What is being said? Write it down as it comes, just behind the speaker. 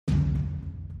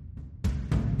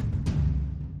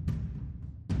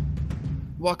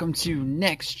Welcome to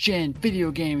Next Gen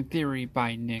Video Game Theory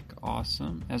by Nick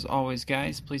Awesome. As always,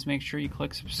 guys, please make sure you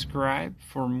click subscribe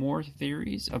for more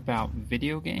theories about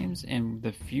video games and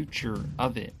the future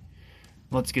of it.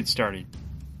 Let's get started.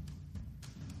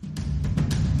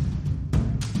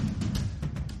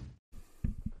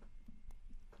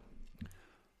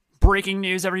 Breaking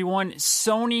news, everyone.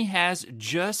 Sony has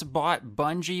just bought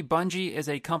Bungie. Bungie is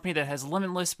a company that has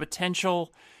limitless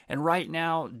potential, and right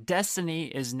now, Destiny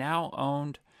is now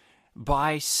owned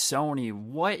by Sony.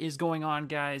 What is going on,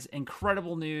 guys?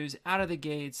 Incredible news out of the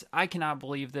gates. I cannot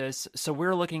believe this. So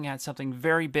we're looking at something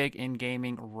very big in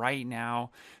gaming right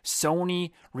now.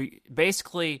 Sony,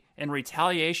 basically in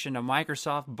retaliation of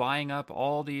Microsoft buying up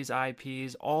all these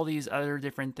IPs, all these other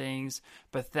different things,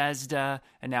 Bethesda,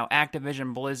 and now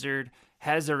Activision Blizzard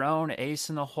has their own ace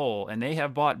in the hole, and they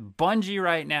have bought Bungie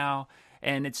right now.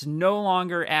 And it's no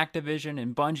longer Activision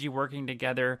and Bungie working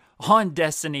together on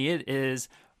Destiny. It is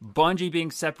Bungie being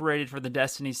separated for the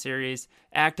Destiny series,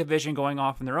 Activision going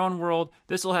off in their own world.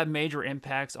 This will have major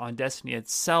impacts on Destiny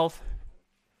itself.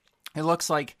 It looks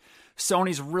like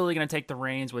Sony's really going to take the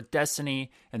reins with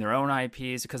Destiny and their own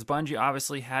IPs because Bungie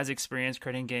obviously has experience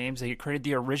creating games. They created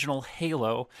the original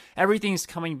Halo. Everything's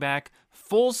coming back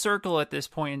full circle at this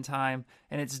point in time,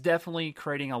 and it's definitely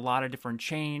creating a lot of different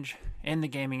change in the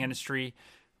gaming industry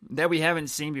that we haven't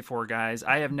seen before, guys.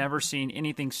 I have never seen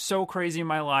anything so crazy in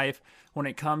my life when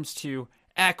it comes to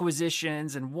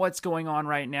acquisitions and what's going on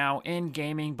right now in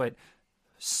gaming, but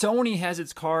Sony has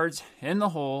its cards in the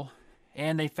hole,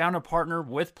 and they found a partner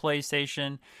with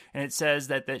PlayStation, and it says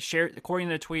that according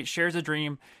to the tweet, shares a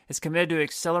dream, is committed to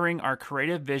accelerating our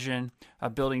creative vision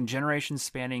of building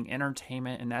generation-spanning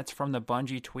entertainment, and that's from the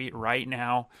Bungie tweet right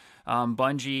now.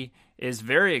 Bungie is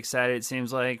very excited, it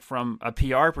seems like, from a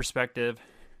PR perspective,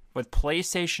 with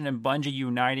PlayStation and Bungie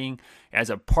uniting as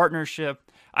a partnership.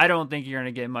 I don't think you're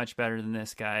going to get much better than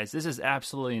this, guys. This is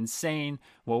absolutely insane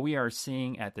what we are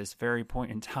seeing at this very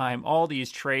point in time. All these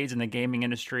trades in the gaming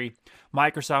industry.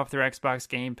 Microsoft, their Xbox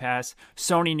Game Pass.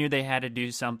 Sony knew they had to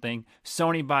do something.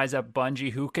 Sony buys up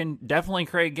Bungie, who can definitely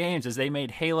create games, as they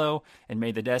made Halo and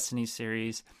made the Destiny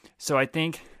series. So I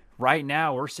think right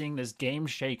now we're seeing this game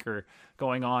shaker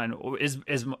going on. Is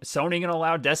Sony going to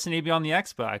allow Destiny to be on the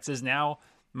Xbox? Is now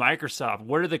Microsoft?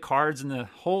 What are the cards in the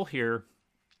hole here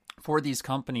for these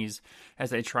companies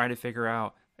as they try to figure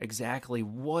out exactly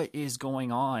what is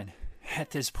going on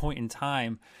at this point in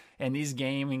time? And these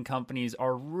gaming companies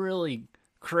are really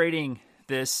creating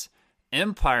this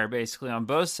empire basically on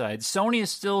both sides. Sony is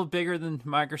still bigger than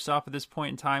Microsoft at this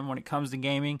point in time when it comes to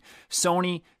gaming.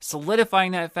 Sony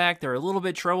solidifying that fact. They're a little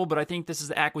bit trouble, but I think this is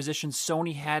the acquisition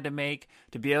Sony had to make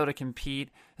to be able to compete,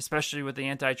 especially with the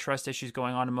antitrust issues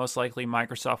going on, and most likely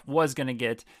Microsoft was going to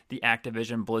get the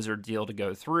Activision Blizzard deal to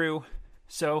go through.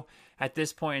 So at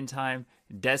this point in time,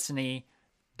 Destiny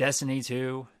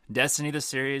 2, Destiny the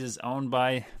series is owned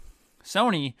by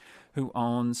Sony, who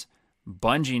owns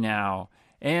Bungie now.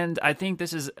 And I think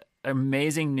this is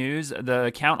amazing news. The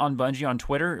account on Bungie on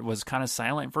Twitter was kind of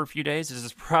silent for a few days. This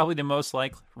is probably the most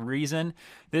likely reason.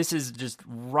 This is just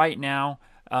right now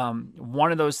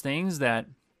one of those things that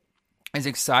is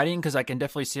exciting because I can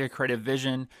definitely see a creative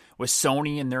vision with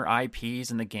Sony and their IPs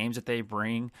and the games that they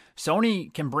bring.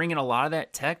 Sony can bring in a lot of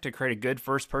that tech to create a good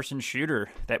first-person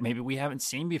shooter that maybe we haven't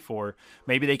seen before.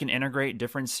 Maybe they can integrate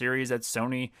different series that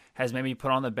Sony has maybe put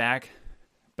on the back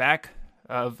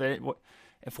of it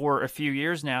for a few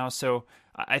years now. So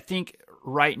I think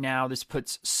right now this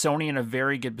puts Sony in a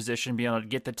very good position to be able to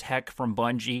get the tech from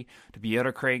Bungie to be able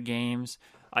to create games.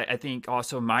 I think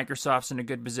also Microsoft's in a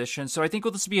good position. So I think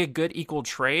this will be a good equal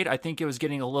trade. I think it was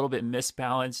getting a little bit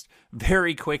misbalanced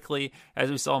very quickly as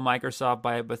we saw Microsoft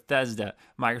buy up Bethesda,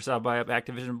 Microsoft buy up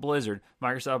Activision Blizzard,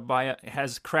 Microsoft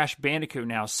has Crash Bandicoot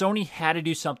now. Sony had to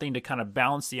do something to kind of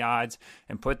balance the odds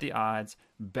and put the odds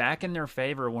back in their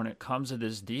favor when it comes to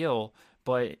this deal.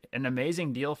 But an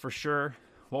amazing deal for sure.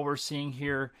 What we're seeing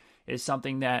here is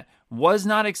something that was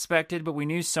not expected, but we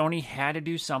knew Sony had to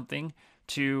do something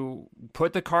to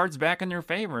put the cards back in their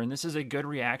favor. And this is a good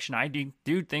reaction. I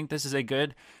do think this is a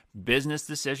good business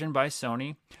decision by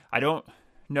Sony. I don't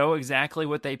know exactly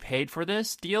what they paid for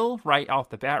this deal right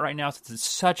off the bat right now since it's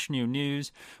such new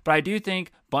news. But I do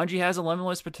think Bungie has a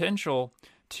limitless potential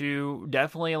to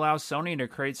definitely allow Sony to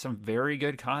create some very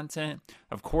good content.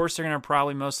 Of course, they're going to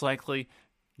probably most likely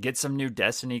get some new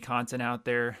Destiny content out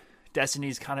there.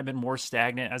 Destiny's kind of been more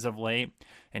stagnant as of late.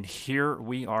 And here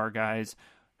we are, guys,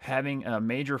 having a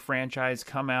major franchise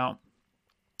come out,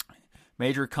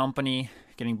 major company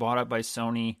getting bought up by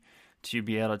Sony, to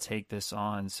be able to take this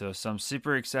on. So some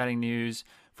super exciting news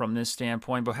from this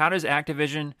standpoint. But how does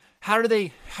Activision, how do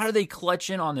they clutch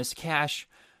in on this cash,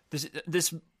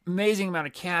 this amazing amount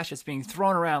of cash that's being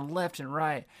thrown around left and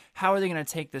right? How are they going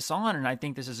to take this on? And I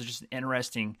think this is just an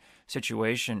interesting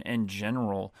situation in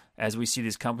general, as we see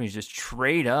these companies just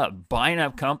trade up, buying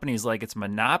up companies like it's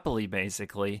monopoly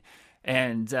basically.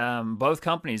 And both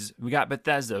companies, we got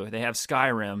Bethesda, they have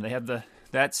Skyrim, they have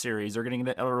that series, they're getting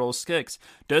the Elder Scrolls 6.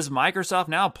 Does Microsoft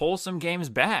now pull some games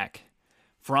back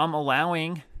from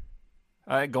allowing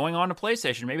going on to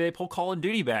PlayStation? Maybe they pull Call of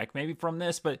Duty back, maybe from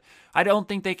this, but I don't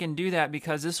think they can do that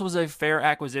because this was a fair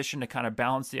acquisition to kind of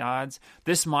balance the odds.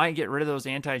 This might get rid of those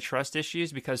antitrust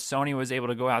issues because Sony was able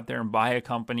to go out there and buy a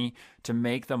company to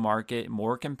make the market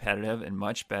more competitive and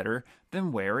much better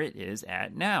than where it is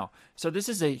at now. So this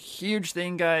is a huge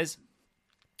thing, guys.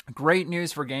 Great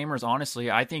news for gamers,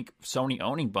 honestly. I think Sony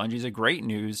owning Bungie is a great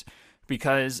news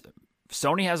because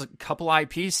Sony has a couple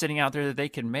IPs sitting out there that they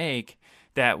can make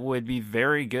that would be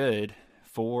very good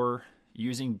for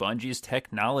using Bungie's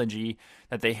technology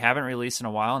that they haven't released in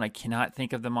a while, and I cannot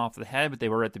think of them off the head, but they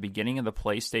were at the beginning of the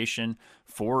PlayStation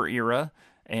 4 era,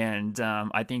 and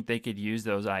I think they could use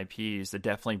those IPs to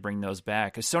definitely bring those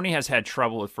back, because Sony has had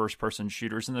trouble with first-person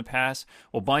shooters in the past.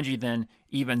 Well, Bungie then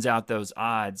evens out those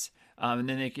odds, and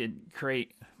then they could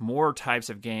create more types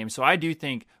of games. So I do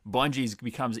think Bungie's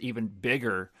becomes even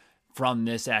bigger from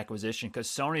this acquisition, because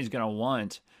Sony's going to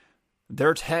want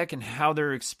their tech and how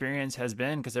their experience has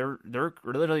been, because they're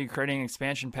literally creating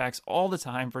expansion packs all the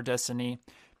time for Destiny,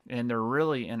 and they're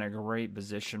really in a great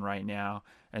position right now.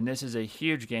 And this is a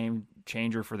huge game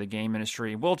changer for the game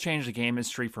industry. It will change the game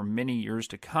industry for many years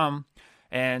to come.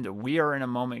 And we are in a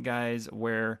moment, guys,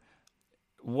 where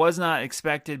was not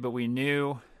expected, but we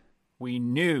knew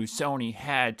Sony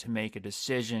had to make a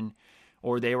decision,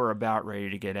 or they were about ready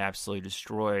to get absolutely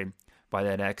destroyed by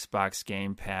that Xbox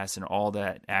Game Pass and all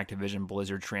that Activision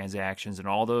Blizzard transactions and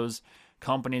all those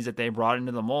companies that they brought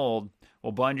into the mold.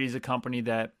 Well, Bungie's a company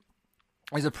that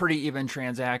is a pretty even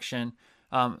transaction.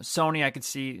 Sony, I could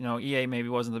see, EA maybe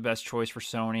wasn't the best choice for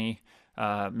Sony,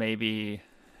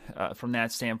 from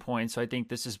that standpoint. So I think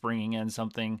this is bringing in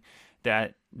something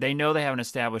that they know they have an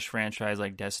established franchise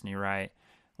like Destiny, right?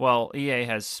 Well, EA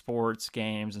has sports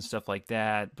games and stuff like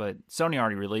that, but Sony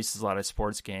already releases a lot of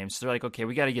sports games. So they're like, okay,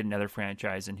 we got to get another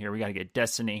franchise in here. We got to get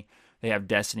Destiny. They have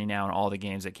Destiny now and all the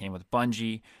games that came with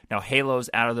Bungie. Now, Halo's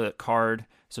out of the card,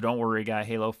 so don't worry,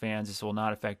 Halo fans. This will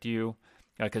not affect you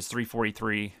because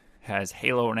 343 has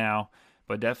Halo now,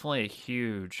 but definitely a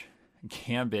huge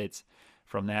gambit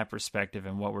from that perspective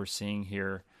and what we're seeing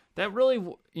here. That really,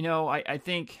 I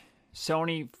think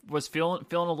Sony was feeling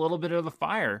a little bit of the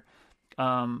fire.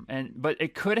 But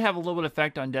it could have a little bit of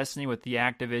effect on Destiny with the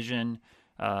Activision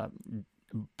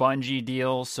Bungie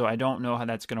deal. So I don't know how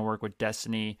that's going to work with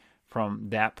Destiny from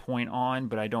that point on,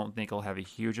 but I don't think it'll have a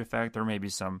huge effect. There may be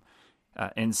some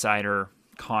insider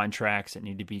contracts that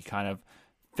need to be kind of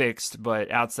fixed,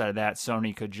 but outside of that,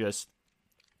 Sony could just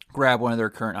grab one of their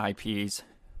current IPs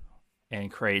and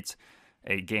create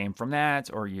a game from that,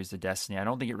 or use the Destiny. I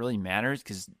don't think it really matters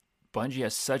because Bungie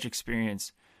has such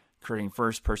experience creating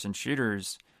first-person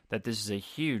shooters that this is a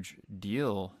huge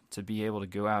deal to be able to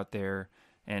go out there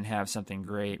and have something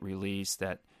great released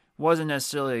that wasn't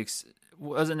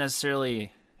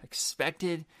necessarily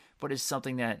expected, but is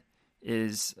something that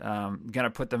is going to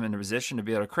put them in a position to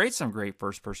be able to create some great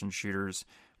first-person shooters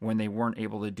when they weren't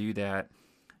able to do that.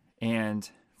 And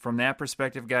from that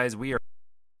perspective, guys, we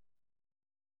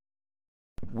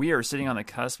are sitting on the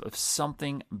cusp of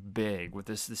something big with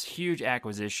this huge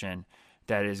acquisition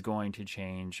that is going to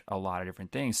change a lot of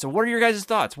different things. So what are your guys'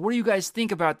 thoughts? What do you guys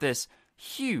think about this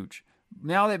huge?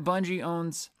 Now that Bungie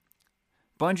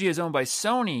is owned by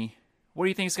Sony, what do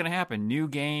you think is going to happen? New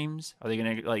games? Are they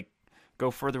going to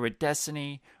go further with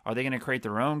Destiny? Are they going to create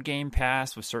their own Game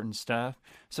Pass with certain stuff?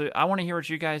 So I want to hear what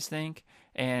you guys think,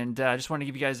 and I just want to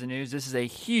give you guys the news. This is a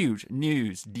huge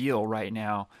news deal right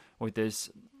now with this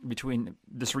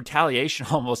retaliation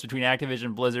almost between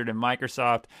Activision Blizzard and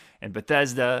Microsoft and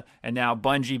Bethesda, and now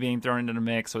Bungie being thrown into the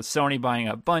mix with Sony buying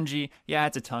up Bungie. Yeah,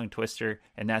 it's a tongue twister,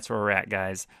 and that's where we're at,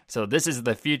 guys. So this is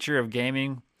the future of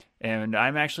gaming, and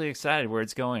I'm actually excited where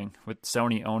it's going with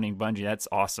Sony owning Bungie. That's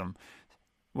awesome.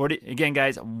 Again,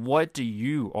 guys, what do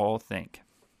you all think?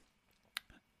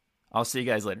 I'll see you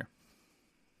guys later.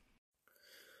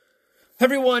 Hey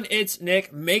everyone, it's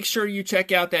Nick. Make sure you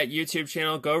check out that YouTube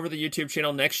channel. Go over to the YouTube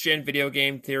channel, Next Gen Video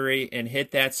Game Theory, and hit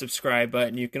that subscribe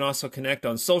button. You can also connect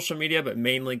on social media, but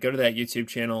mainly go to that YouTube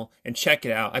channel and check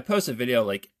it out. I post a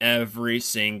video every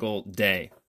single day.